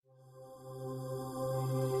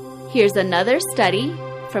Here's another study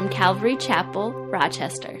from Calvary Chapel,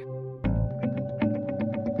 Rochester.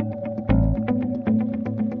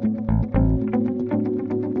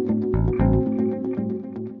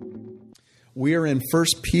 We are in 1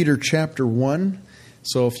 Peter chapter 1.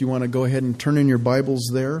 So if you want to go ahead and turn in your Bibles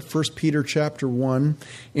there, 1 Peter chapter 1.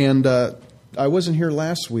 And I wasn't here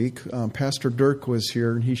last week. Pastor Dirk was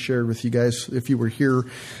here, and he shared with you guys if you were here.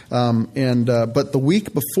 But the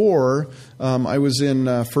week before, I was in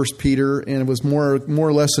 1 Peter, and it was more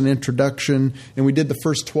or less an introduction, and we did the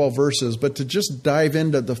first 12 verses. But to just dive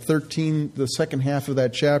into the second half of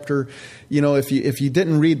that chapter, if you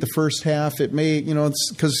didn't read the first half, it may,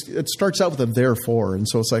 it's because it starts out with a therefore, and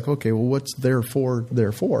so it's like, okay, well, what's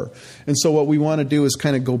therefore? And so what we want to do is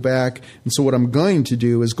kind of go back, and so what I'm going to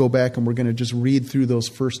do is go back, and we're going to just read through those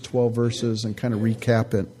first 12 verses and kind of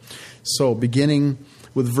recap it. So beginning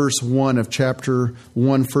with verse 1 of chapter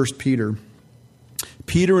 1, 1 Peter.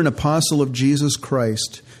 Peter, an apostle of Jesus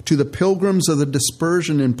Christ, to the pilgrims of the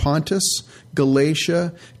dispersion in Pontus,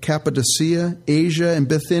 Galatia, Cappadocia, Asia, and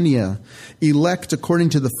Bithynia, elect according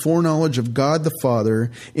to the foreknowledge of God the Father,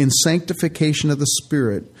 in sanctification of the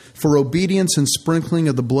Spirit, for obedience and sprinkling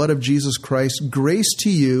of the blood of Jesus Christ, grace to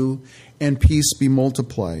you and peace be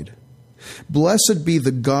multiplied. Blessed be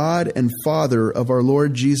the God and Father of our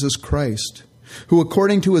Lord Jesus Christ, who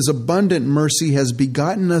according to his abundant mercy has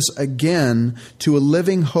begotten us again to a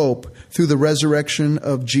living hope through the resurrection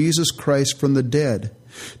of Jesus Christ from the dead,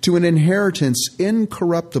 to an inheritance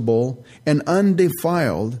incorruptible and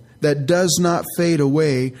undefiled, that does not fade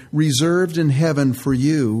away, reserved in heaven for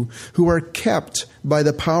you, who are kept by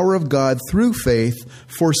the power of God through faith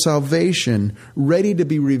for salvation, ready to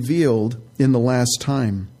be revealed in the last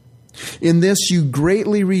time. In this you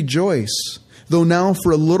greatly rejoice, though now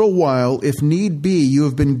for a little while, if need be, you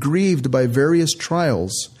have been grieved by various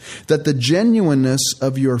trials, that the genuineness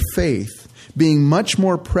of your faith, being much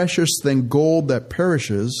more precious than gold that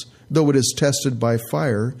perishes, though it is tested by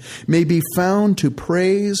fire, may be found to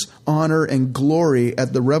praise, honor, and glory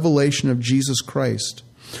at the revelation of Jesus Christ,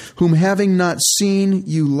 whom having not seen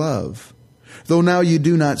you love. Though now you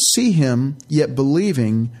do not see him, yet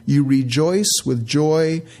believing, you rejoice with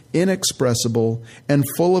joy inexpressible and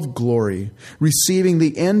full of glory, receiving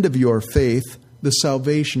the end of your faith, the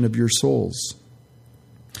salvation of your souls.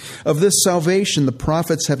 Of this salvation the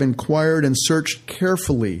prophets have inquired and searched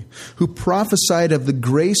carefully, who prophesied of the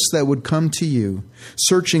grace that would come to you,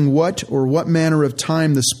 searching what manner of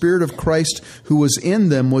time the Spirit of Christ who was in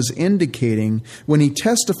them was indicating when he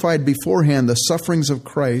testified beforehand the sufferings of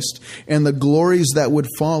Christ and the glories that would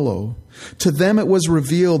follow. To them it was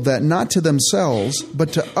revealed that not to themselves,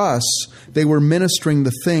 but to us, they were ministering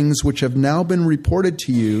the things which have now been reported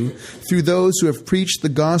to you through those who have preached the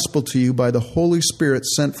gospel to you by the Holy Spirit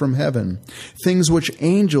sent from heaven, things which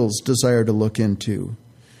angels desire to look into.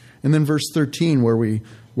 And then verse 13, where we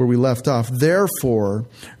left off, therefore,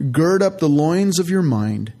 gird up the loins of your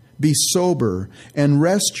mind, be sober, and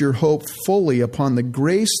rest your hope fully upon the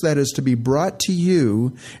grace that is to be brought to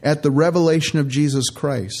you at the revelation of Jesus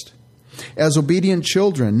Christ. As obedient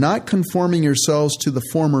children, not conforming yourselves to the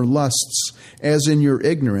former lusts, as in your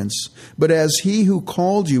ignorance, but as he who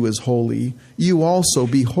called you is holy, you also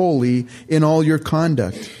be holy in all your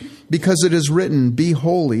conduct. Because it is written, be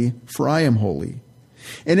holy, for I am holy.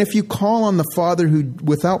 And if you call on the Father who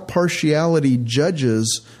without partiality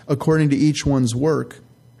judges according to each one's work,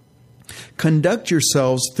 conduct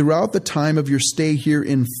yourselves throughout the time of your stay here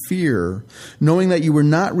in fear, knowing that you were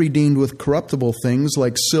not redeemed with corruptible things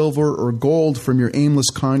like silver or gold from your aimless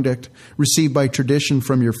conduct received by tradition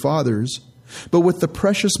from your fathers, but with the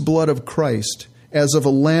precious blood of Christ, as of a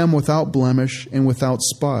lamb without blemish and without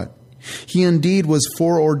spot. He indeed was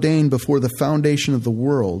foreordained before the foundation of the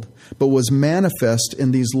world, but was manifest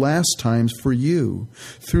in these last times for you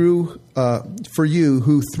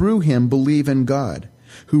who through him believe in God,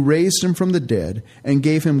 who raised him from the dead and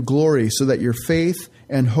gave him glory, so that your faith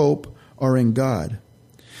and hope are in God.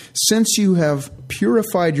 Since you have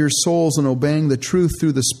purified your souls in obeying the truth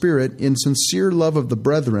through the Spirit in sincere love of the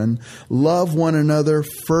brethren, love one another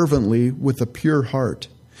fervently with a pure heart,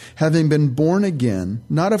 having been born again,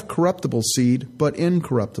 not of corruptible seed, but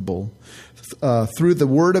incorruptible, through the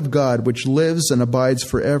word of God which lives and abides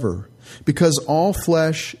forever. Because all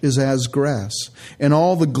flesh is as grass, and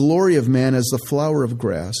all the glory of man as the flower of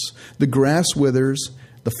grass. The grass withers,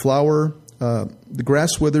 the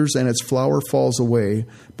grass withers, and its flower falls away,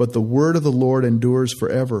 but the word of the Lord endures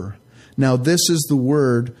forever. Now this is the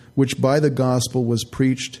word which by the gospel was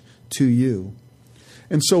preached to you.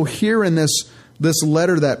 And so here in this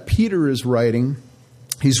letter that Peter is writing,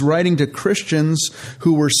 He's writing to Christians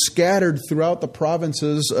who were scattered throughout the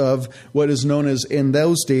provinces of what is known as, in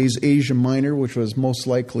those days, Asia Minor, which was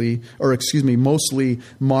mostly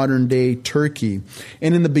modern day Turkey.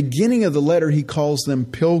 And in the beginning of the letter, he calls them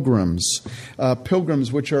pilgrims.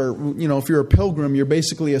 Pilgrims, which are, if you're a pilgrim, you're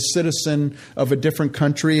basically a citizen of a different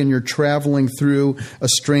country and you're traveling through a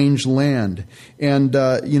strange land. And,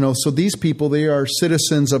 so these people, they are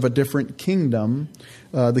citizens of a different kingdom,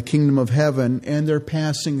 the kingdom of heaven, and they're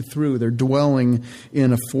passing through. They're dwelling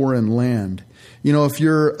in a foreign land. If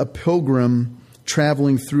you're a pilgrim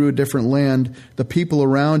traveling through a different land, the people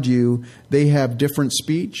around you, they have different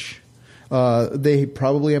speech. They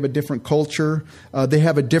probably have a different culture. They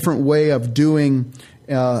have a different way of doing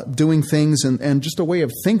things and just a way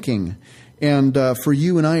of thinking. And for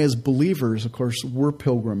you and I as believers, of course, we're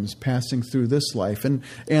pilgrims passing through this life. And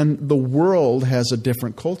the world has a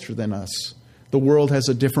different culture than us. The world has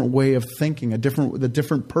a different way of thinking, the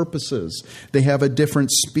different purposes. They have a different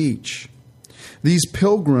speech. These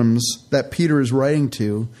pilgrims that Peter is writing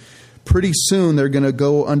to, pretty soon they're going to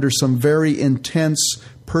go under some very intense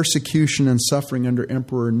persecution and suffering under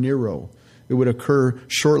Emperor Nero. It would occur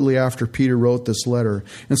shortly after Peter wrote this letter.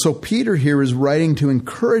 And so Peter here is writing to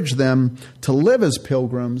encourage them to live as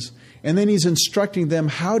pilgrims, and then he's instructing them,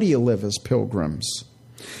 how do you live as pilgrims?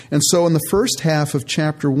 And so in the first half of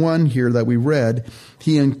chapter 1 here that we read,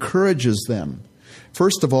 he encourages them.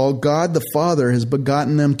 First of all, God the Father has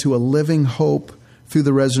begotten them to a living hope through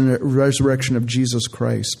the resurrection of Jesus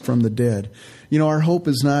Christ from the dead. Our hope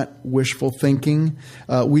is not wishful thinking.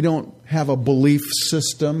 We don't have a belief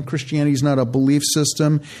system. Christianity is not a belief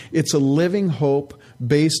system. It's a living hope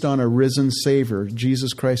based on a risen Savior,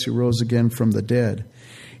 Jesus Christ, who rose again from the dead.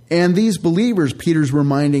 And these believers, Peter's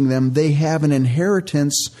reminding them, they have an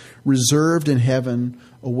inheritance reserved in heaven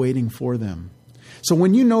awaiting for them. So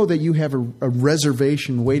when you know that you have a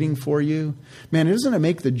reservation waiting for you, man, doesn't it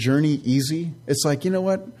make the journey easy? It's like, you know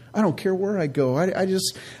what? I don't care where I go.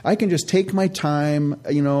 I can just take my time.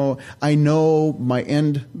 I know my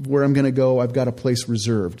end, where I'm going to go. I've got a place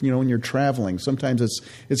reserved. When you're traveling, sometimes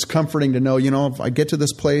it's comforting to know, if I get to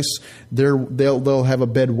this place, they'll have a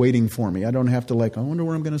bed waiting for me. I don't have to I wonder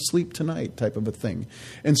where I'm going to sleep tonight type of a thing.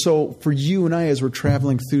 And so for you and I, as we're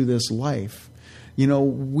traveling through this life,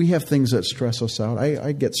 we have things that stress us out.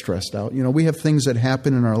 I get stressed out. We have things that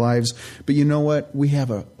happen in our lives. But you know what? We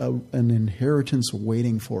have an inheritance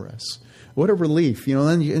waiting for us. What a relief.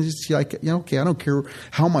 Then it's like, okay, I don't care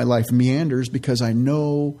how my life meanders because I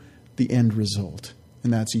know the end result.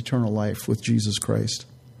 And that's eternal life with Jesus Christ.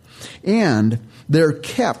 And they're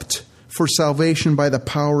kept for salvation by the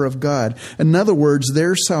power of God. In other words,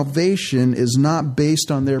 their salvation is not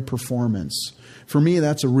based on their performance. For me,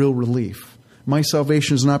 that's a real relief. My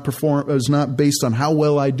salvation is not based on how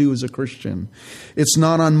well I do as a Christian. It's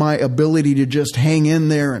not on my ability to just hang in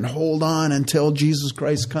there and hold on until Jesus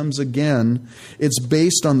Christ comes again. It's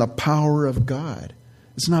based on the power of God.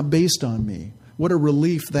 It's not based on me. What a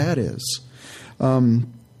relief that is.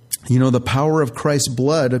 The power of Christ's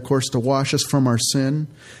blood, of course, to wash us from our sin.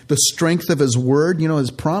 The strength of His word,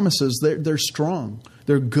 His promises, they're strong.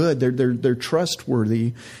 They're good. They're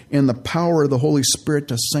trustworthy. And the power of the Holy Spirit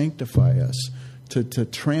to sanctify us, to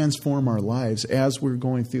transform our lives as we're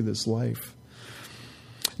going through this life.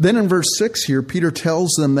 Then in verse 6 here, Peter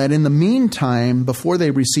tells them that in the meantime, before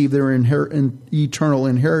they receive their eternal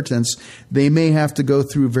inheritance, they may have to go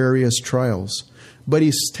through various trials. But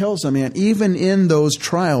he tells them, man, even in those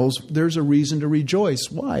trials, there's a reason to rejoice.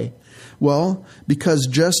 Why? Well, because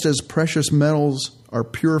just as precious metals are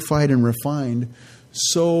purified and refined,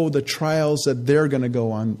 so the trials that they're going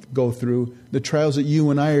to go through, the trials that you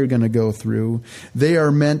and I are going to go through, they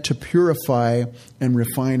are meant to purify and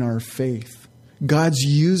refine our faith. God's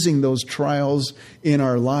using those trials in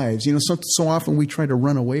our lives. So often we try to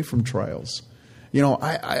run away from trials.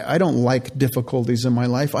 I don't like difficulties in my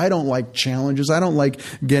life. I don't like challenges. I don't like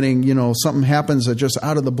getting, something happens that just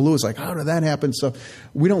out of the blue. It's like, how did that happen? So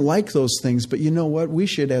we don't like those things. But you know what? We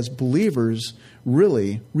should, as believers,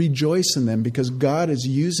 really rejoice in them because God is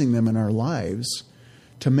using them in our lives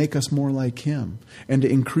to make us more like Him and to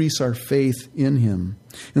increase our faith in Him.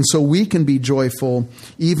 And so we can be joyful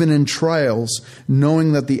even in trials,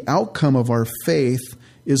 knowing that the outcome of our faith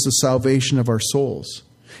is the salvation of our souls.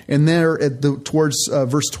 And there, towards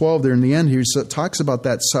verse 12, there in the end here, it talks about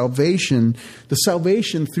that salvation. The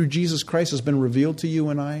salvation through Jesus Christ has been revealed to you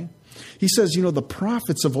and I. He says, the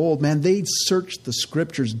prophets of old, man, they searched the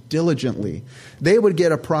scriptures diligently. They would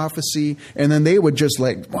get a prophecy and then they would just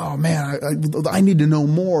oh man, I need to know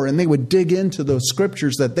more. And they would dig into those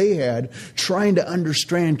scriptures that they had, trying to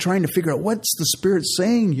understand, trying to figure out what's the Spirit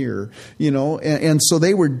saying here, And so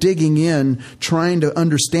they were digging in, trying to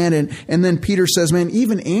understand it. And then Peter says, man,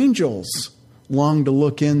 even angels long to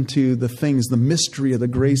look into the things, the mystery of the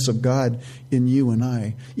grace of God in you and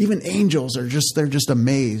I. Even angels they're just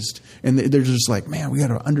amazed. And they're just man, we got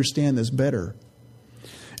to understand this better.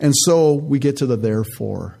 And so we get to the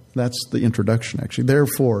therefore. That's the introduction, actually.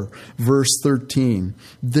 Therefore, verse 13.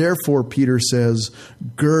 Therefore, Peter says,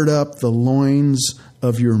 gird up the loins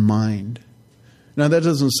of your mind. Now, that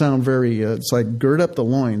doesn't sound very, it's like gird up the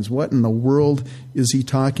loins. What in the world is he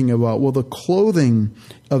talking about? Well, the clothing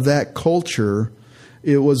of that culture,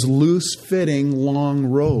 it was loose-fitting long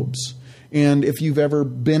robes. And if you've ever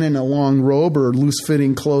been in a long robe or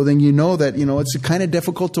loose-fitting clothing, you know that, it's kind of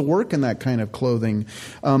difficult to work in that kind of clothing.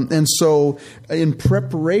 And so in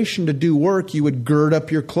preparation to do work, you would gird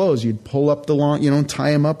up your clothes. You'd pull up the long,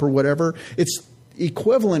 tie them up or whatever. It's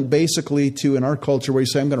equivalent basically to in our culture where you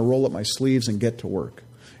say, I'm going to roll up my sleeves and get to work.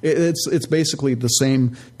 It's basically the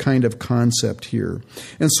same kind of concept here.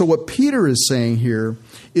 And so what Peter is saying here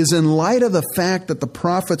is, in light of the fact that the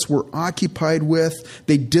prophets were occupied with,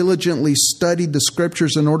 they diligently studied the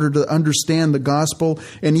scriptures in order to understand the gospel,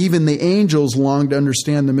 and even the angels longed to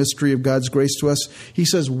understand the mystery of God's grace to us, he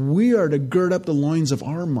says we are to gird up the loins of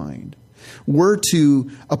our mind. We're to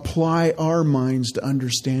apply our minds to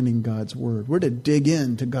understanding God's word. We're to dig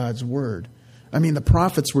into God's word. I mean, the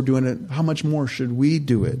prophets were doing it. How much more should we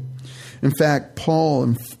do it? In fact, Paul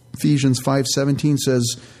in Ephesians 5:17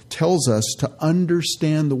 tells us to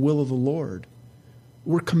understand the will of the Lord.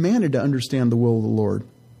 We're commanded to understand the will of the Lord.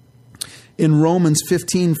 In Romans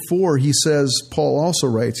 15:4, he says, Paul also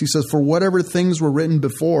writes, he says, for whatever things were written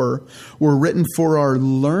before were written for our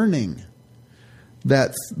learning,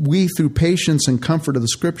 that we through patience and comfort of the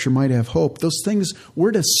Scripture might have hope. Those things,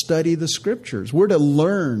 we're to study the Scriptures. We're to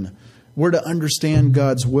learn. We're to understand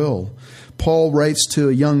God's will. Paul writes to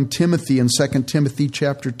young Timothy in 2 Timothy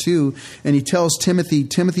chapter 2, and he tells Timothy,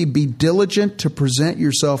 be diligent to present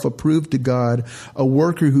yourself approved to God, a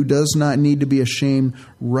worker who does not need to be ashamed,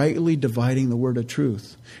 rightly dividing the word of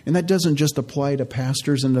truth. And that doesn't just apply to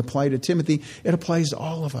pastors and apply to Timothy. It applies to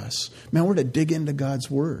all of us. Man, we're to dig into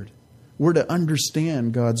God's word. We're to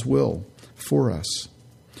understand God's will for us.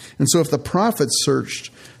 And so if the prophets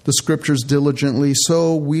searched the scriptures diligently,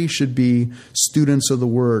 so we should be students of the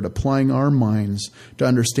word, applying our minds to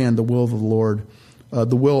understand the will of the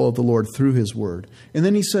Lord through his word. And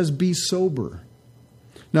then he says, be sober.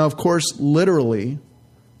 Now, of course, literally,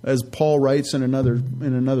 as Paul writes in another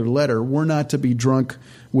letter, we're not to be drunk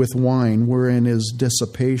with wine wherein is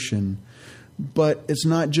dissipation. But it's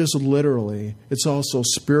not just literally, it's also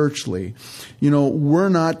spiritually. We're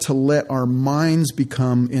not to let our minds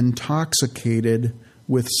become intoxicated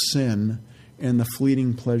with sin and the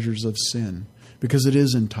fleeting pleasures of sin, because it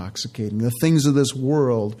is intoxicating. The things of this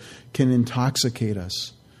world can intoxicate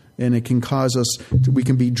us, and it can cause us, we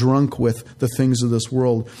can be drunk with the things of this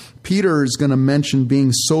world. Peter is going to mention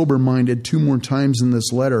being sober-minded 2 more times in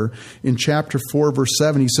this letter. In chapter 4, verse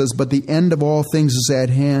 7, he says, but the end of all things is at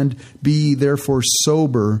hand. Be ye therefore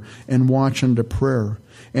sober, and watch unto prayer.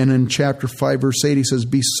 And in chapter 5, verse 8, he says,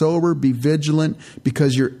 be sober, be vigilant,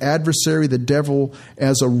 because your adversary, the devil,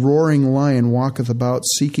 as a roaring lion, walketh about,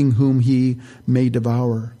 seeking whom he may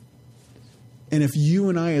devour. And if you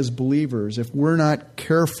and I as believers, if we're not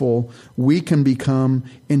careful, we can become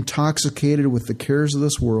intoxicated with the cares of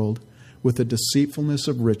this world, with the deceitfulness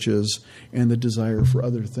of riches, and the desire for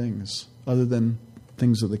other things, other than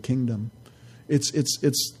things of the kingdom. It's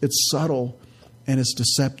subtle, and it's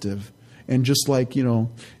deceptive. And just like,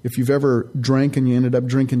 if you've ever drank and you ended up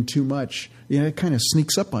drinking too much, it kind of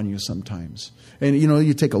sneaks up on you sometimes. And,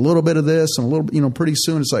 you take a little bit of this and a little, pretty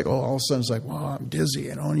soon it's like, all of a sudden it's like, well, I'm dizzy,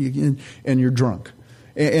 and you're drunk.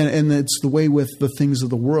 And it's the way with the things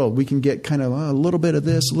of the world. We can get kind of a little bit of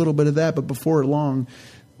this, a little bit of that, but before long,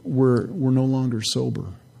 we're no longer sober.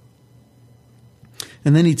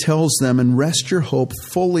 And then he tells them, and rest your hope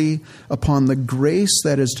fully upon the grace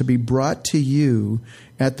that is to be brought to you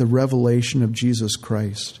at the revelation of Jesus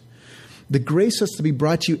Christ. The grace has to be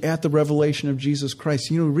brought to you at the revelation of Jesus Christ.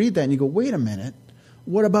 You read that and you go, wait a minute.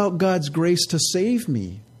 What about God's grace to save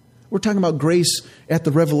me? We're talking about grace at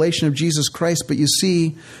the revelation of Jesus Christ, but you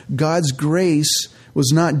see, God's grace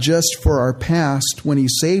was not just for our past when he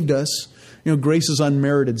saved us. Grace is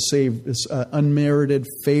unmerited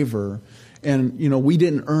favor. And, we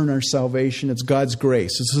didn't earn our salvation. It's God's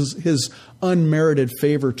grace. It's His unmerited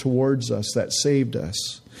favor towards us that saved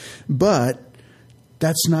us. But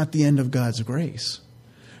that's not the end of God's grace.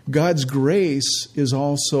 God's grace is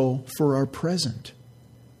also for our present,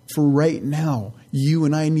 for right now. You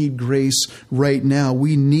and I need grace right now.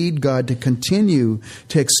 We need God to continue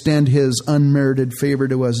to extend His unmerited favor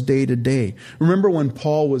to us day to day. Remember when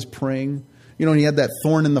Paul was praying? He had that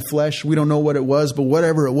thorn in the flesh. We don't know what it was, but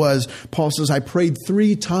whatever it was, Paul says, I prayed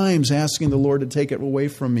 3 times asking the Lord to take it away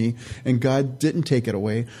from me, and God didn't take it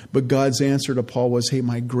away. But God's answer to Paul was, hey,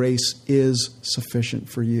 my grace is sufficient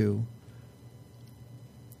for you.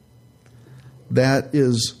 That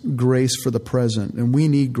is grace for the present, and we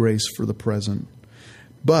need grace for the present.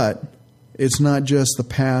 But it's not just the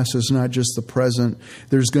past, it's not just the present.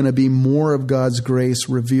 There's going to be more of God's grace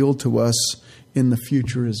revealed to us in the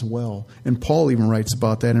future as well. And Paul even writes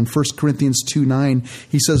about that in 1 Corinthians 2:9.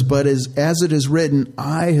 He says, but as it is written,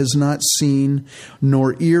 eye has not seen,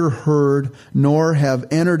 nor ear heard, nor have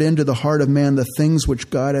entered into the heart of man the things which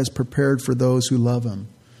God has prepared for those who love Him.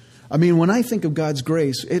 I mean, when I think of God's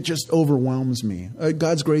grace, it just overwhelms me.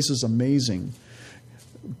 God's grace is amazing.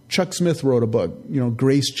 Chuck Smith wrote a book,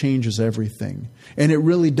 Grace Changes Everything. And it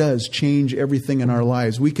really does change everything in our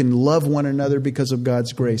lives. We can love one another because of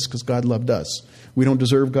God's grace, because God loved us. We don't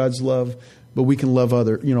deserve God's love, but we can love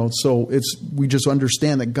so we just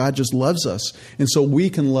understand that God just loves us. And so we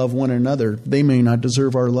can love one another. They may not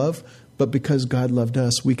deserve our love, but because God loved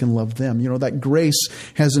us, we can love them. That grace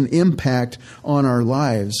has an impact on our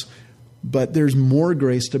lives. But there's more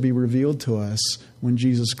grace to be revealed to us when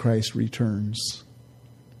Jesus Christ returns.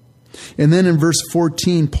 And then in verse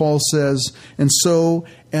 14, Paul says, and so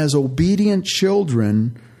as obedient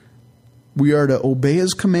children, we are to obey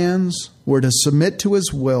His commands, we're to submit to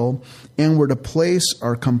His will, and we're to place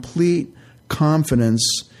our complete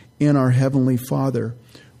confidence in our Heavenly Father.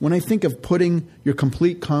 When I think of putting your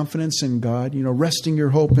complete confidence in God, resting your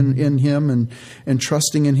hope in Him and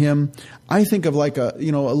trusting in Him, I think of like a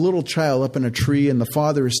little child up in a tree, and the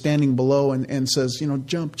father is standing below and says,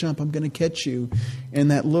 jump, I'm going to catch you. And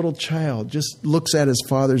that little child just looks at his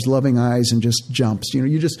father's loving eyes and just jumps.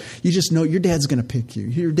 You just know your dad's going to pick you.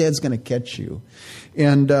 Your dad's going to catch you.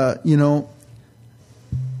 And,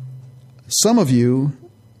 some of you,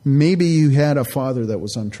 maybe you had a father that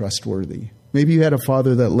was untrustworthy. Maybe you had a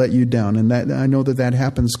father that let you down, and that I know that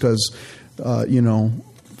happens because,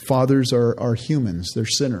 fathers are humans; they're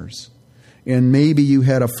sinners. And maybe you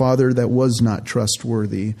had a father that was not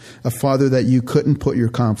trustworthy, a father that you couldn't put your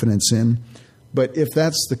confidence in. But if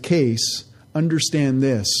that's the case, understand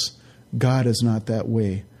this: God is not that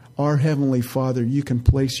way. Our Heavenly Father, you can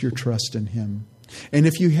place your trust in Him. And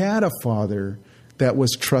if you had a father that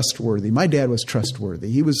was trustworthy. My dad was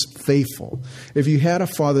trustworthy. He was faithful. If you had a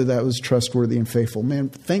father that was trustworthy and faithful, man,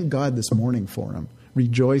 thank God this morning for him.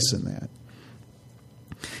 Rejoice in that.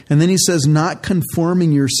 And then he says, not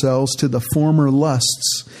conforming yourselves to the former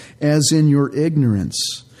lusts as in your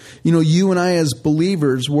ignorance. You and I as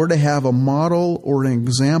believers, we're to have a model or an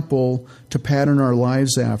example to pattern our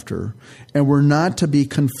lives after. And we're not to be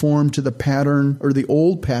conformed to the pattern or the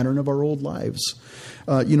old pattern of our old lives.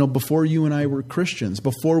 Before you and I were Christians,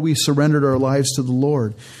 before we surrendered our lives to the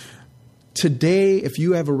Lord. Today, if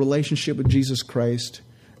you have a relationship with Jesus Christ,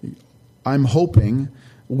 I'm hoping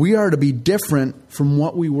we are to be different from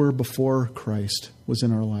what we were before Christ was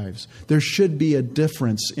in our lives. There should be a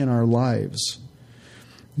difference in our lives.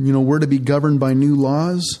 We're to be governed by new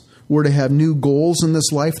laws. We're to have new goals in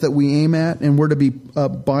this life that we aim at, and we're to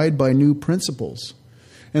abide by new principles.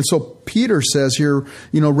 And so Peter says here,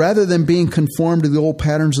 rather than being conformed to the old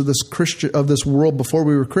patterns of this world before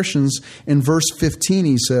we were Christians, in verse 15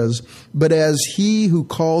 he says, but as He who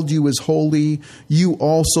called you is holy, you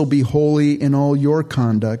also be holy in all your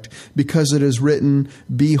conduct, because it is written,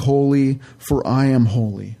 be holy, for I am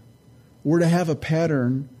holy. We're to have a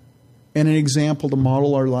pattern and an example to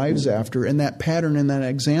model our lives after, and that pattern and that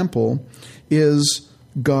example is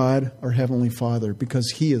God, our Heavenly Father,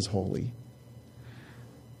 because He is holy.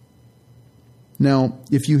 Now,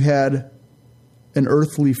 if you had an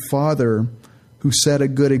earthly father who set a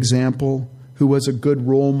good example, who was a good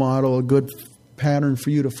role model, a good pattern for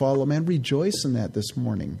you to follow, man, rejoice in that this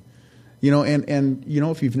morning. And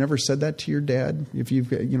if you've never said that to your dad, if you've,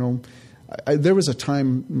 there was a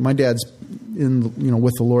time, my dad's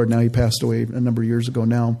with the Lord now. He passed away a number of years ago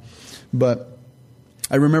now. But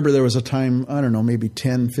I remember there was a time, I don't know, maybe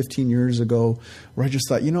 10, 15 years ago, where I just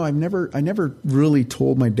thought, I never really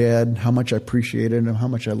told my dad how much I appreciated him, how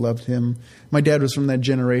much I loved him. My dad was from that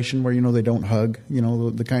generation where, they don't hug,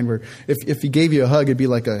 the kind where if he gave you a hug, it'd be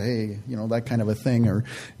like a, hey, that kind of a thing. Or,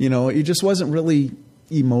 he just wasn't really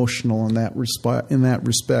emotional in that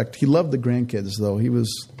respect. He loved the grandkids, though. He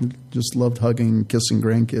just loved hugging and kissing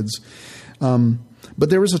grandkids. But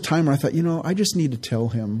there was a time where I thought, I just need to tell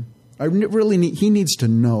him. He needs to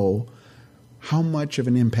know how much of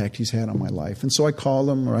an impact he's had on my life. And so I called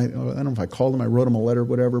him, or I don't know if I called him, I wrote him a letter,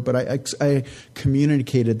 whatever, but I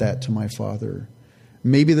communicated that to my father.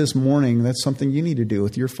 Maybe this morning, that's something you need to do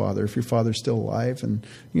with your father, if your father's still alive. And,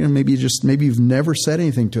 maybe you've never said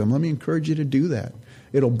anything to him. Let me encourage you to do that.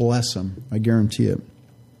 It'll bless him. I guarantee it.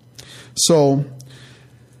 So,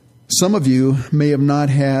 some of you may have not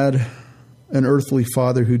had an earthly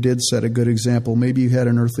father who did set a good example. Maybe you had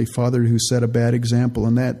an earthly father who set a bad example,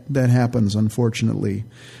 and that happens, unfortunately.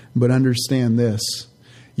 But understand this.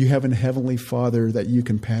 You have a heavenly Father that you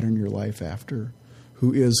can pattern your life after,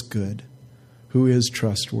 who is good, who is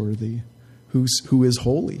trustworthy, who is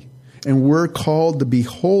holy. And we're called to be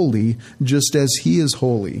holy just as he is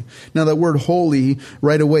holy. Now, that word holy,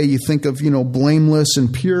 right away you think of, blameless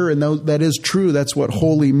and pure, and that is true. That's what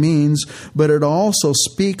holy means. But it also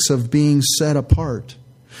speaks of being set apart.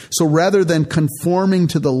 So rather than conforming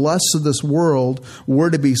to the lusts of this world, we're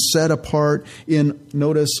to be set apart in,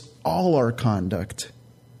 notice, all our conduct.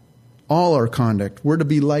 All our conduct. We're to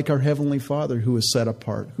be like our Heavenly Father who is set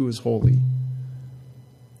apart, who is holy.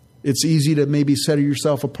 It's easy to maybe set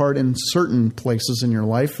yourself apart in certain places in your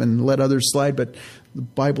life and let others slide, but the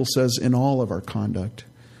Bible says in all of our conduct,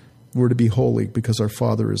 we're to be holy because our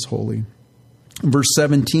Father is holy. In verse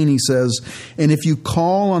 17, he says, "And if you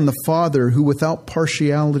call on the Father who without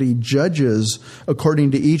partiality judges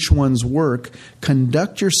according to each one's work,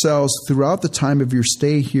 conduct yourselves throughout the time of your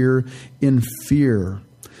stay here in fear."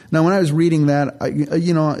 Now, when I was reading that,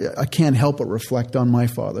 I can't help but reflect on my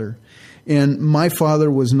father. And my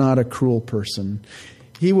father was not a cruel person.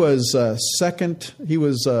 He was the second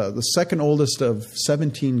oldest of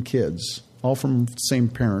 17 kids, all from the same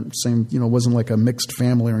parent. Wasn't like a mixed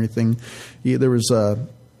family or anything. There was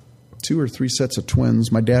 2 or 3 sets of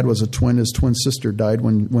twins. My dad was a twin. His twin sister died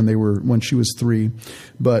when she was 3.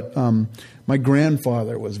 But my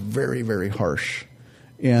grandfather was very, very harsh.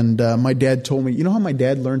 And my dad told me, how my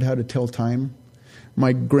dad learned how to tell time?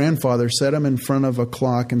 My grandfather set him in front of a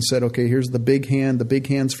clock and said, okay, here's the big hand. The big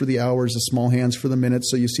hand's for the hours, the small hand's for the minutes.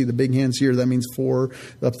 So you see the big hand's here. That means 4.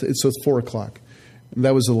 So it's 4 o'clock. And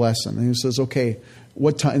that was the lesson. And he says, okay,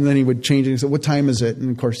 what time? And then he would change it. He said, what time is it? And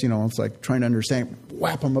of course, it's like trying to understand.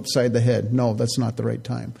 Whap him upside the head. No, that's not the right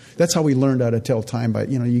time. That's how we learned how to tell time. But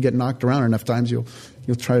you get knocked around enough times, you'll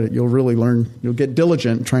really learn. You'll get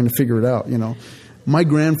diligent in trying to figure it out. My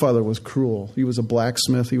grandfather was cruel. He was a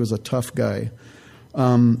blacksmith. He was a tough guy.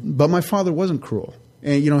 But my father wasn't cruel.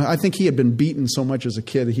 And, I think he had been beaten so much as a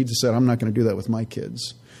kid that he just said, I'm not going to do that with my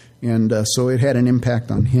kids. And so it had an impact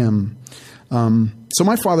on him. So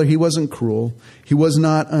my father, he wasn't cruel. He was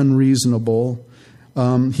not unreasonable.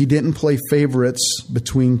 He didn't play favorites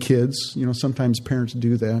between kids. Sometimes parents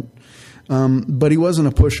do that. But he wasn't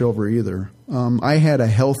a pushover either. I had a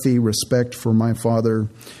healthy respect for my father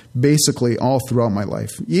basically all throughout my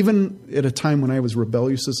life. Even at a time when I was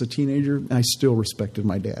rebellious as a teenager, I still respected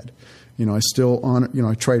my dad. I still honor,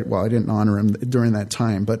 I didn't honor him during that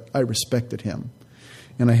time, but I respected him.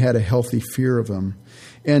 And I had a healthy fear of him.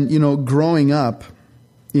 And, growing up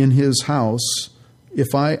in his house,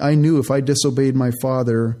 I knew if I disobeyed my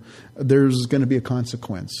father, there's going to be a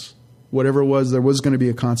consequence. Whatever it was, there was going to be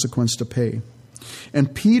a consequence to pay.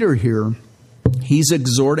 And Peter here, he's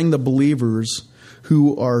exhorting the believers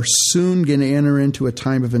who are soon going to enter into a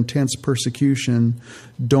time of intense persecution.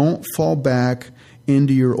 Don't fall back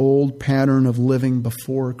into your old pattern of living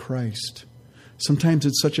before Christ. Sometimes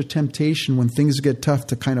it's such a temptation when things get tough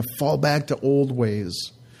to kind of fall back to old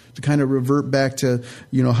ways, to kind of revert back to,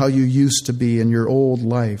 how you used to be in your old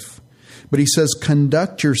life. But he says,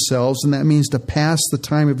 conduct yourselves, and that means to pass the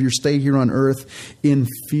time of your stay here on earth in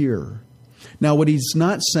fear. Now, what he's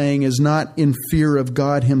not saying is not in fear of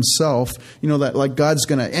God himself, that like God's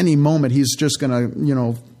going to, any moment, he's just going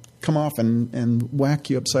to, come off and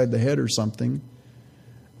whack you upside the head or something.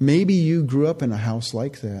 Maybe you grew up in a house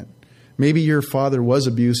like that. Maybe your father was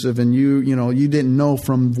abusive and you didn't know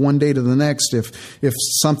from one day to the next if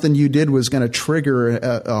something you did was going to trigger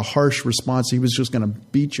a harsh response, he was just going to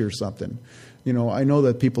beat you or something. I know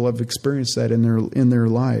that people have experienced that in their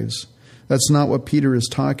lives. That's not what Peter is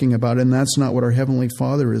talking about, and that's not what our Heavenly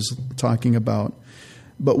Father is talking about.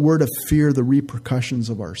 but we're to fear the repercussions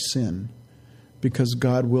of our sin, because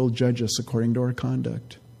God will judge us according to our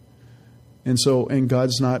conduct. And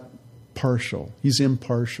God's not partial. He's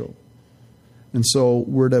impartial. And so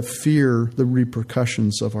we're to fear the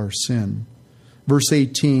repercussions of our sin. Verse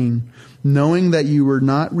 18, knowing that you were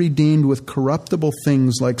not redeemed with corruptible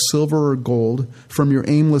things like silver or gold from your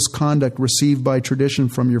aimless conduct received by tradition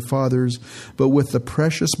from your fathers, but with the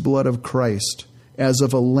precious blood of Christ, as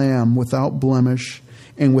of a lamb without blemish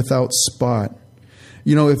and without spot.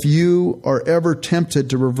 You know, if you are ever tempted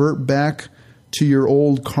to revert back to your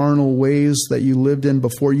old carnal ways that you lived in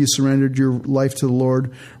before you surrendered your life to the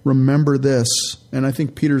Lord, remember this. And I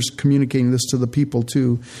think Peter's communicating this to the people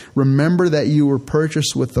too. Remember that you were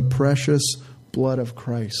purchased with the precious blood of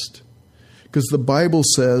Christ. Because the Bible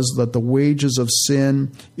says that the wages of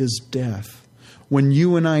sin is death. When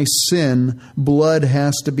you and I sin, blood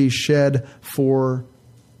has to be shed for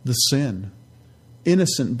the sin.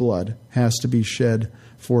 Innocent blood has to be shed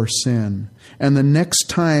for sin. And the next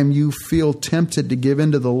time you feel tempted to give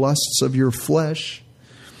in to the lusts of your flesh,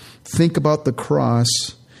 think about the cross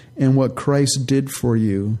and what Christ did for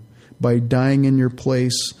you by dying in your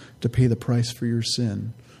place to pay the price for your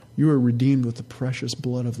sin. You are redeemed with the precious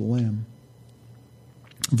blood of the Lamb.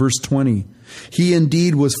 Verse 20, he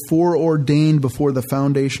indeed was foreordained before the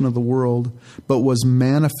foundation of the world, but was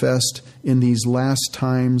manifest in these last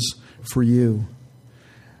times for you.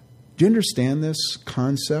 Do you understand this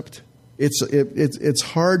concept? It's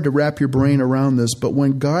hard to wrap your brain around this, but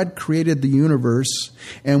when God created the universe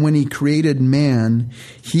and when he created man,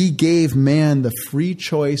 he gave man the free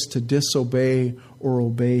choice to disobey or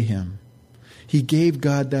obey him. He gave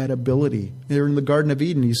God that ability. There in the Garden of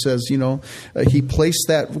Eden, he says, he placed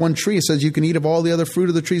that one tree. He says, you can eat of all the other fruit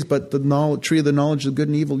of the trees, but the tree of the knowledge of good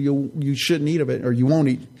and evil, you shouldn't eat of it, or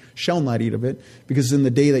you shall not eat of it, because in the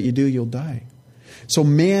day that you do, you'll die. So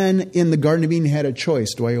man in the Garden of Eden had a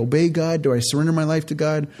choice. Do I obey God? Do I surrender my life to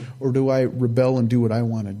God? Or do I rebel and do what I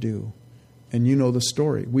want to do? And you know the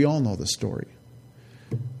story. We all know the story.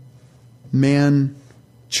 Man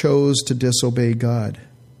chose to disobey God.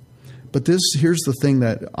 But here's the thing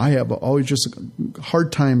that I have always just a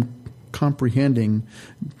hard time comprehending.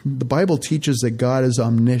 The Bible teaches that God is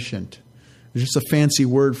omniscient. It's just a fancy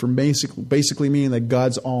word for basically meaning that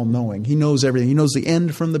God's all-knowing. He knows everything. He knows the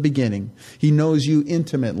end from the beginning. He knows you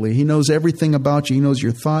intimately. He knows everything about you. He knows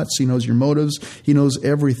your thoughts. He knows your motives. He knows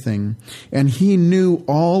everything. And he knew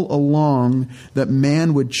all along that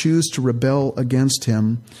man would choose to rebel against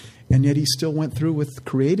him, and yet he still went through with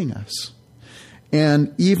creating us.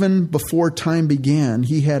 And even before time began,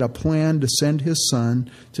 he had a plan to send his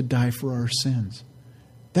son to die for our sins.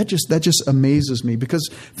 That just amazes me, because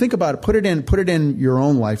think about it. Put it in your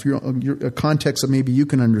own life, your context that maybe you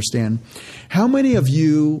can understand. How many of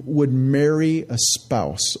you would marry a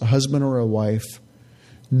spouse, a husband or a wife,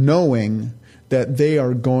 knowing that they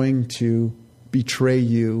are going to betray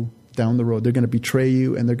you down the road? They're going to betray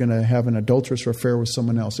you, and they're going to have an adulterous affair with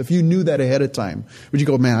someone else. If you knew that ahead of time, would you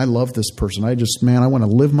go, man, I love this person. I want to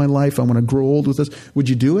live my life. I want to grow old with this. Would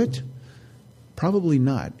you do it? Probably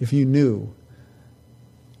not, if you knew.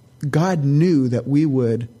 God knew that we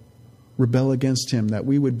would rebel against him, that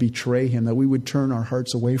we would betray him, that we would turn our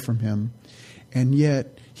hearts away from him. And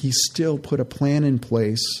yet, he still put a plan in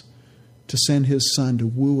place to send his son to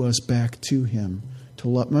woo us back to him, to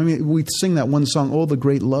love. I mean, we sing that one song, "Oh, the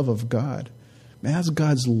great love of God." Man, that's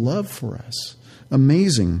God's love for us.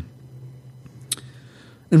 Amazing.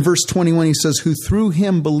 In verse 21, he says, who through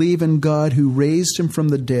him believe in God, who raised him from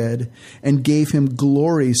the dead and gave him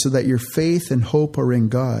glory, so that your faith and hope are in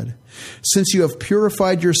God. Since you have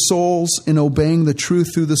purified your souls in obeying the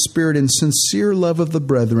truth through the Spirit in sincere love of the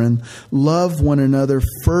brethren, love one another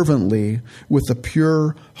fervently with a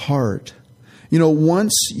pure heart.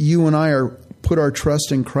 Once you and I put our trust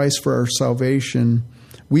in Christ for our salvation,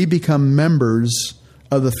 we become members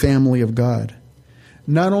of the family of God.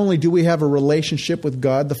 Not only do we have a relationship with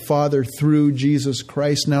God the Father through Jesus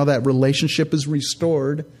Christ, now that relationship is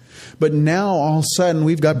restored, but now all of a sudden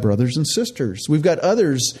we've got brothers and sisters. We've got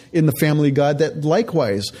others in the family of God that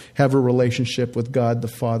likewise have a relationship with God the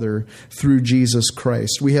Father through Jesus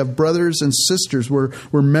Christ. We have brothers and sisters. We're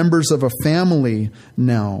members of a family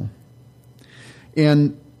now.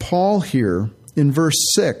 And Paul here in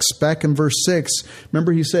verse 6, back in verse 6,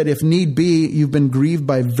 remember he said, if need be, you've been grieved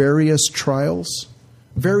by various trials.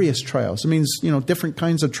 Various trials. It means, different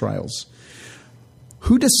kinds of trials.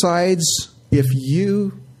 Who decides if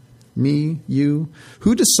you, me, you,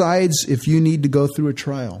 who decides if you need to go through a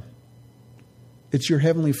trial? It's your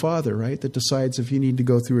Heavenly Father, right, that decides if you need to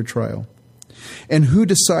go through a trial. And who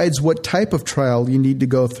decides what type of trial you need to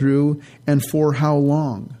go through and for how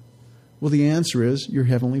long? Well, the answer is your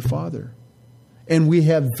Heavenly Father. And we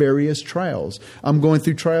have various trials. I'm going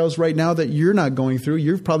through trials right now that you're not going through.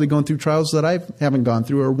 You're probably going through trials that I haven't gone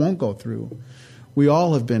through or won't go through. We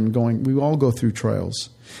all go through trials.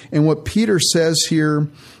 And what Peter says here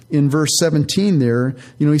in verse 17 there,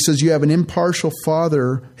 he says, you have an impartial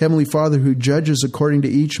Father, Heavenly Father, who judges according to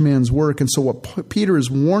each man's work. And so what Peter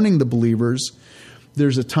is warning the believers,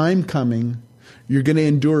 there's a time coming, you're going to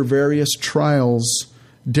endure various trials,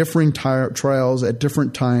 differing trials at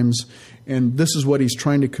different times. And this is what he's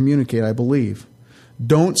trying to communicate, I believe.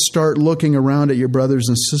 Don't start looking around at your brothers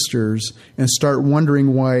and sisters and start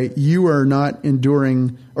wondering why you are not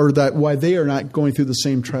enduring or why they are not going through the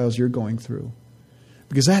same trials you're going through.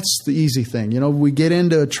 Because that's the easy thing. We get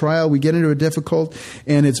into a trial, we get into a difficult,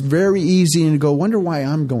 and it's very easy to go, wonder why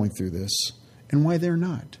I'm going through this and why they're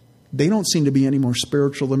not. They don't seem to be any more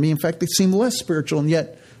spiritual than me. In fact, they seem less spiritual, and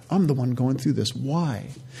yet I'm the one going through this. Why?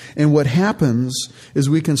 And what happens is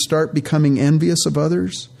we can start becoming envious of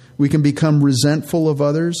others. We can become resentful of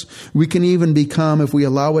others. We can even become, if we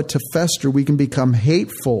allow it to fester, we can become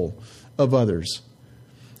hateful of others.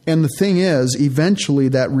 And the thing is, eventually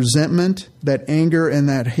that resentment, that anger, and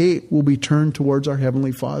that hate will be turned towards our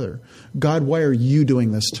Heavenly Father. God, why are you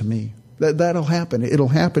doing this to me? That'll happen. It'll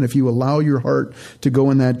happen if you allow your heart to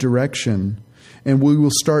go in that direction. And we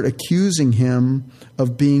will start accusing Him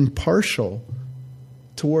of being partial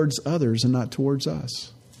towards others and not towards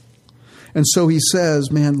us. And so he says,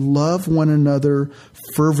 man, love one another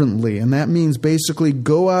fervently. And that means basically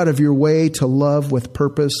go out of your way to love with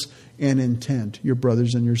purpose and intent your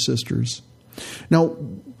brothers and your sisters. Now,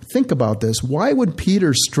 think about this. Why would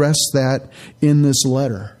Peter stress that in this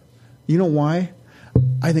letter? You know why?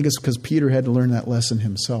 I think it's because Peter had to learn that lesson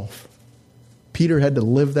himself. Peter had to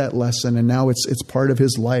live that lesson, and now it's part of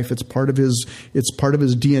his life. It's part of his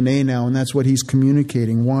DNA now, and that's what he's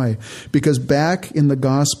communicating. Why? Because back in the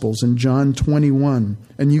Gospels in John 21,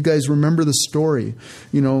 and you guys remember the story.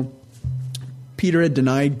 Peter had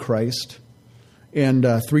denied Christ, and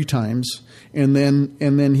 3 times, and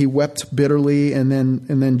then he wept bitterly, and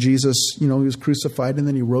then Jesus, he was crucified, and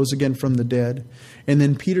then he rose again from the dead, and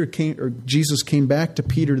then Jesus came back to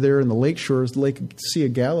Peter there in the lake shores, Lake Sea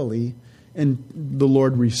of Galilee. And the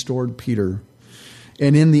Lord restored Peter.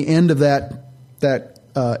 And in the end of that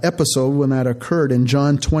episode, when that occurred, in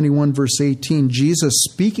John 21, verse 18, Jesus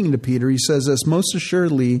speaking to Peter, he says this, most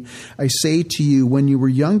assuredly, I say to you, when you were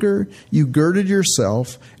younger, you girded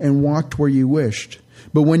yourself and walked where you wished.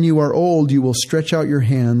 But when you are old, you will stretch out your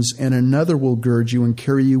hands, and another will gird you and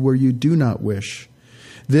carry you where you do not wish.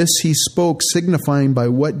 This he spoke, signifying by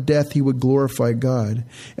what death he would glorify God.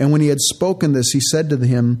 And when he had spoken this, he said to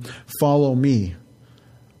him, follow me.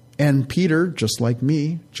 And Peter, just like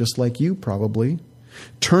me, just like you probably,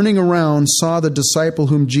 turning around, saw the disciple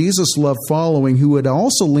whom Jesus loved following, who had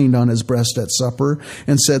also leaned on his breast at supper,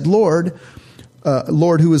 and said, Lord,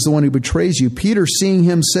 who is the one who betrays you? Peter, seeing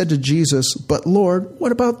him, said to Jesus, but Lord,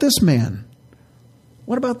 what about this man?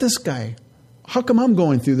 What about this guy? How come I'm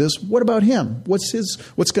going through this? What about him? What's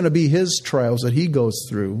going to be his trials that he goes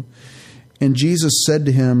through? And Jesus said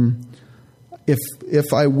to him,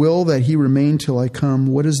 if I will that he remain till I come,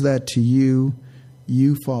 what is that to you?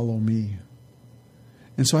 You follow me.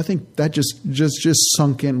 And so I think that just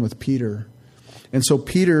sunk in with Peter. And so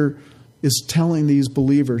Peter is telling these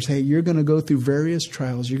believers, hey, you're going to go through various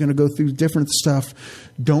trials. You're going to go through different stuff.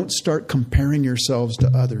 Don't start comparing yourselves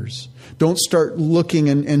to others. Don't start looking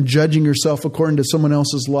and judging yourself according to someone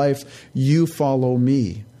else's life. You follow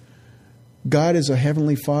me. God is a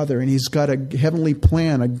heavenly Father, and He's got a heavenly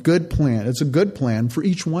plan, a good plan. It's a good plan for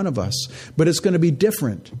each one of us, but it's going to be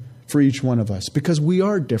different for each one of us because we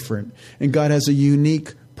are different, and God has a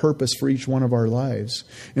unique purpose for each one of our lives.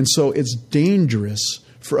 And so it's dangerous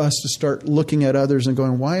for us to start looking at others and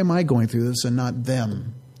going, why am I going through this and not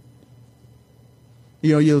them?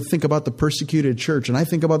 You think about the persecuted church, and I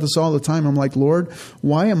think about this all the time. I'm like, Lord,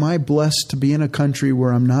 why am I blessed to be in a country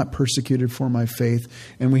where I'm not persecuted for my faith?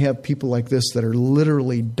 And we have people like this that are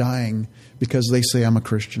literally dying because they say, I'm a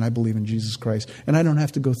Christian, I believe in Jesus Christ, and I don't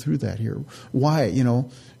have to go through that here. Why?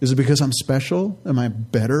 Is it because I'm special? Am I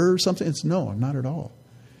better or something? No, not at all.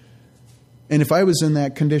 And if I was in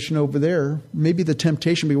that condition over there, maybe the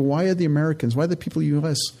temptation would be, why are the Americans, why are the people in the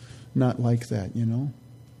U.S. not like that,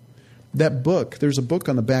 That book, there's a book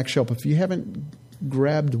on the back shelf. If you haven't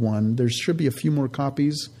grabbed one, there should be a few more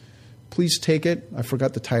copies. Please take it. I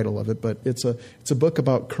forgot the title of it, but it's a book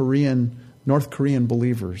about North Korean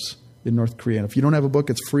believers in North Korea. And if you don't have a book,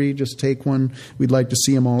 it's free. Just take one. We'd like to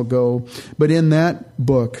see them all go. But in that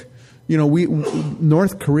book,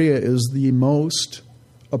 North Korea is the most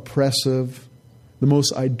oppressive, the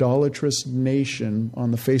most idolatrous nation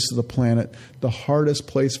on the face of the planet, the hardest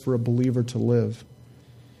place for a believer to live.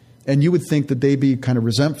 And you would think that they'd be kind of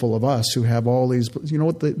resentful of us who have all these. You know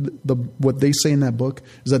what what they say in that book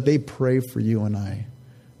is that they pray for you and I.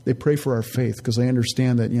 They pray for our faith because they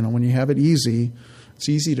understand that, when you have it easy, it's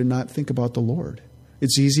easy to not think about the Lord.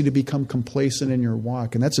 It's easy to become complacent in your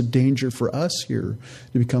walk. And that's a danger for us here,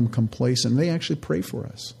 to become complacent. They actually pray for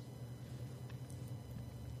us.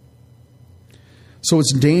 So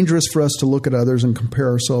it's dangerous for us to look at others and compare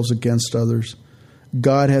ourselves against others.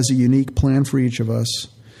 God has a unique plan for each of us,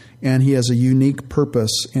 and He has a unique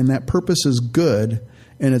purpose. And that purpose is good,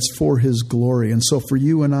 and it's for His glory. And so for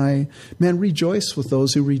you and I, man, rejoice with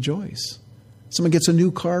those who rejoice. Someone gets a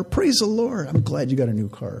new car, praise the Lord. I'm glad you got a new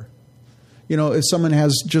car. If someone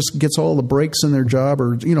gets all the breaks in their job,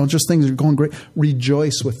 or, just things are going great,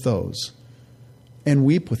 rejoice with those and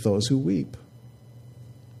weep with those who weep.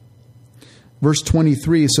 Verse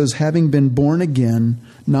 23 says, having been born again,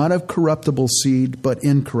 not of corruptible seed, but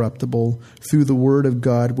incorruptible, through the word of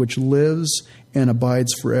God, which lives and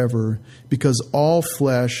abides forever, because all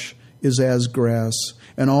flesh is as grass,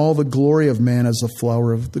 and all the glory of man as the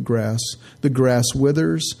flower of the grass. The grass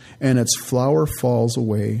withers, and its flower falls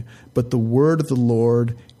away, but the word of the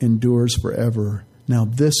Lord endures forever. Now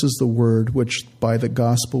this is the word which by the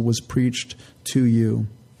gospel was preached to you.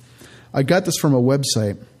 I got this from a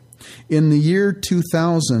website. In the year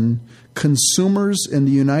 2000, consumers in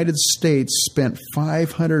the United States spent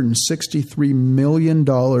 $563 million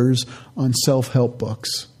on self-help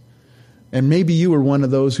books. And maybe you were one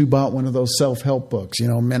of those who bought one of those self-help books.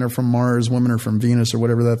 Men are from Mars, women are from Venus, or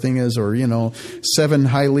whatever that thing is. Or, 7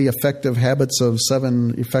 highly effective habits of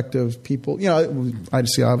 7 effective people. I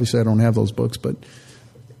see, obviously I don't have those books, but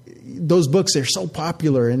those books, they're so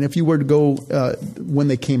popular. And if you were to go when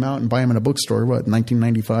they came out and buy them in a bookstore,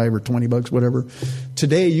 $19.95 or $20, whatever.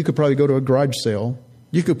 Today, you could probably go to a garage sale.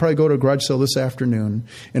 You could probably go to a garage sale this afternoon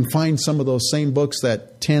and find some of those same books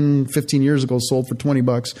that 10, 15 years ago sold for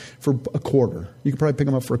 $20 for a quarter. You could probably pick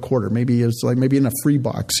them up for a quarter. Maybe it's maybe in a free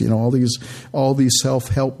box, all these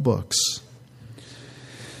self-help books.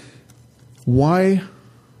 Why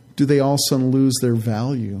do they all of a sudden lose their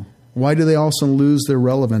value? Why do they all of a sudden lose their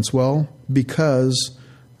relevance? Well,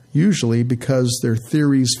 usually because their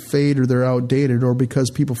theories fade or they're outdated, or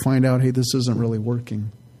because people find out, hey, this isn't really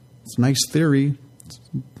working. It's a nice theory.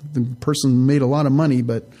 The person made a lot of money,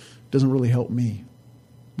 but it doesn't really help me.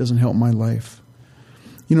 It doesn't help my life.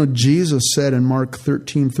 Jesus said in Mark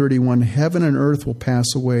 13:31, heaven and earth will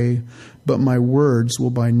pass away, but my words will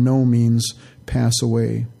by no means pass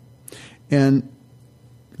away. And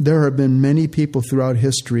there have been many people throughout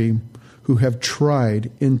history who have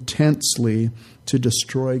tried intensely to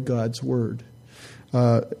destroy God's word.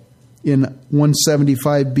 In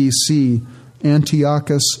 175 BC,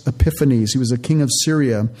 Antiochus Epiphanes, he was a king of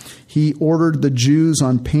Syria, he ordered the Jews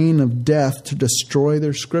on pain of death to destroy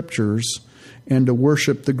their scriptures and to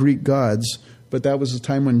worship the Greek gods. But that was the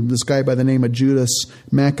time when this guy by the name of Judas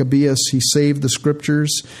Maccabeus, he saved the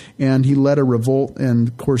scriptures and he led a revolt. And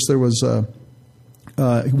of course there was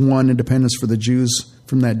won independence for the Jews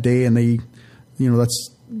from that day. And they,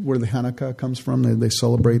 that's where the Hanukkah comes from. They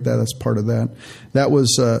celebrate that. That's part of that. That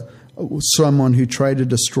was someone who tried to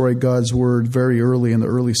destroy God's word very early in the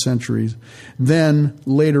early centuries. Then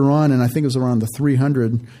later on, and I think it was around the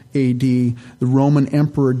 300 AD, the Roman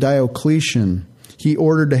Emperor Diocletian, he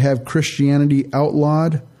ordered to have Christianity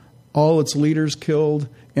outlawed, all its leaders killed,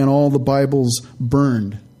 and all the Bibles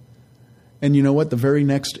burned. And you know what? The very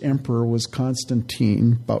next emperor was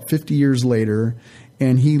Constantine, about 50 years later,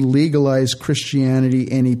 and he legalized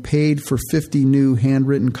Christianity, and he paid for 50 new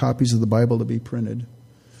handwritten copies of the Bible to be printed.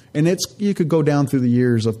 And you could go down through the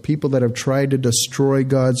years of people that have tried to destroy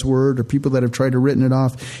God's word or people that have tried to written it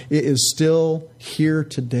off. It is still here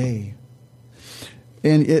today.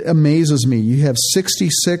 And it amazes me. You have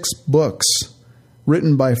 66 books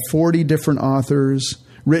written by 40 different authors,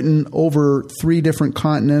 written over 3 different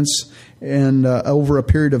continents and over a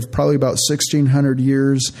period of probably about 1,600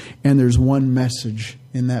 years. And there's one message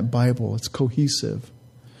in that Bible. It's cohesive.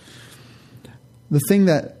 The thing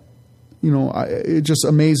that it just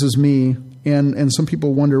amazes me, and some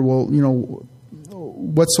people wonder, well,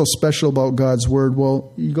 what's so special about God's word?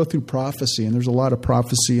 Well, you go through prophecy, and there's a lot of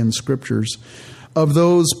prophecy in the scriptures. Of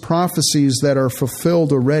those prophecies that are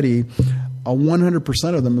fulfilled already,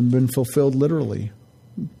 100% of them have been fulfilled literally,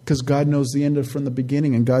 because God knows the end from the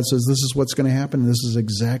beginning, and God says this is what's going to happen, and this is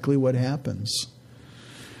exactly what happens.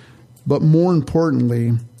 But more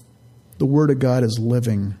importantly, the word of God is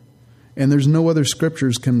living. And there's no other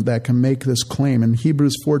scriptures that can make this claim. In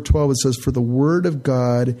Hebrews 4:12 it says, "For the word of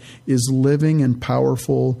God is living and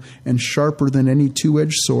powerful and sharper than any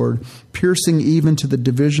two-edged sword, piercing even to the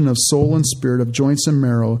division of soul and spirit, of joints and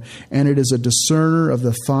marrow, and it is a discerner of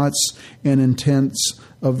the thoughts and intents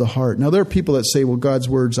of the heart." Now there are people that say, well, God's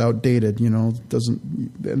word's outdated.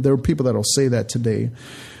 There are people that will say that today.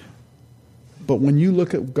 But when you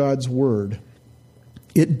look at God's word,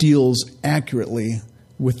 it deals accurately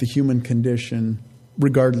with the human condition,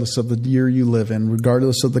 regardless of the year you live in,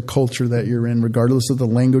 regardless of the culture that you're in, regardless of the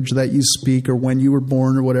language that you speak or when you were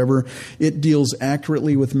born or whatever. It deals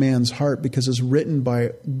accurately with man's heart because it's written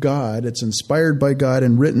by God. It's inspired by God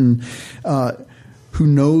and written who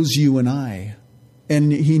knows you and I.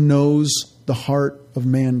 And he knows the heart of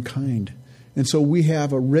mankind. And so we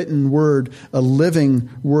have a written word, a living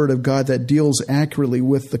word of God that deals accurately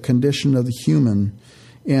with the condition of the human.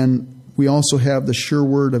 And we also have the sure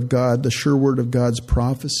word of God, the sure word of God's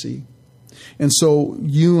prophecy. And so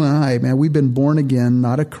you and I, man, we've been born again,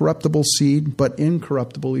 not a corruptible seed, but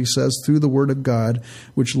incorruptible, he says, through the word of God,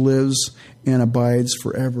 which lives and abides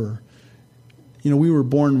forever. We were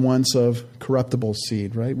born once of corruptible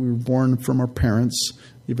seed, right? We were born from our parents.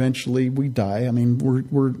 Eventually we die. I mean,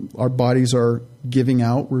 our bodies are giving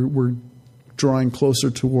out. We're drawing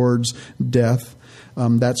closer towards death.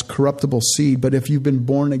 That's corruptible seed. But if you've been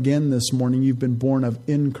born again this morning, you've been born of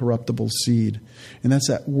incorruptible seed. And that's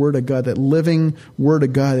that word of God, that living word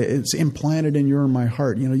of God. It's implanted in your and my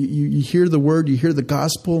heart. You hear the word, you hear the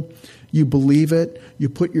gospel, you believe it, you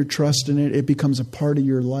put your trust in it, it becomes a part of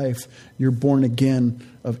your life. You're born again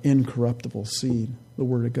of incorruptible seed, the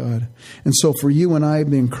word of God. And so for you and I,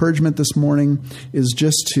 the encouragement this morning is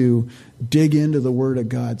just to dig into the word of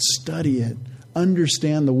God, study it,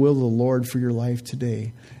 understand the will of the Lord for your life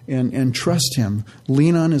today, and trust him.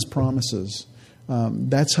 Lean on his promises.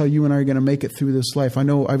 That's how you and I are going to make it through this life. I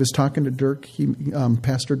know I was talking to Dirk,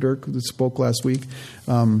 Pastor Dirk, who spoke last week.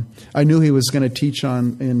 I knew he was going to teach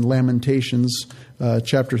in Lamentations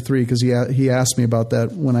chapter 3 because he asked me about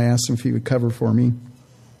that when I asked him if he would cover for me.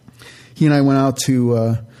 He and I went out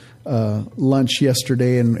to lunch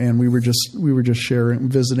yesterday, and we were just sharing,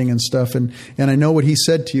 visiting and stuff. And I know what he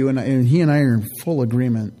said to you, and he and I are in full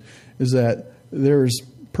agreement, is that there's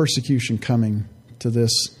persecution coming to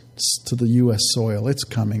the U.S. soil. It's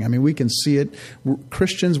coming. I mean, we can see it.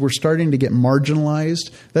 Christians, we're starting to get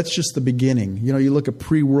marginalized. That's just the beginning. You look at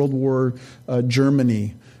pre-World War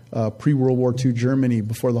Germany, pre-World War II Germany,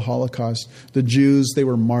 before the Holocaust. The Jews, they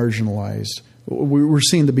were marginalized. We're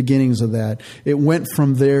seeing the beginnings of that. It went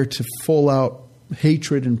from there to full-out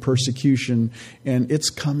hatred and persecution, and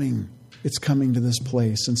it's coming. It's coming to this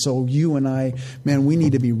place. And so you and I, man, we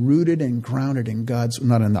need to be rooted and grounded in God's,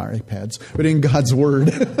 not in our iPads, but in God's word.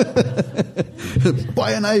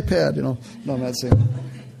 Buy an iPad, No, I'm not saying.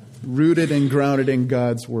 Rooted and grounded in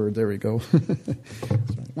God's word. There we go.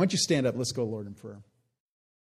 Why don't you stand up? Let's go, Lord, in prayer.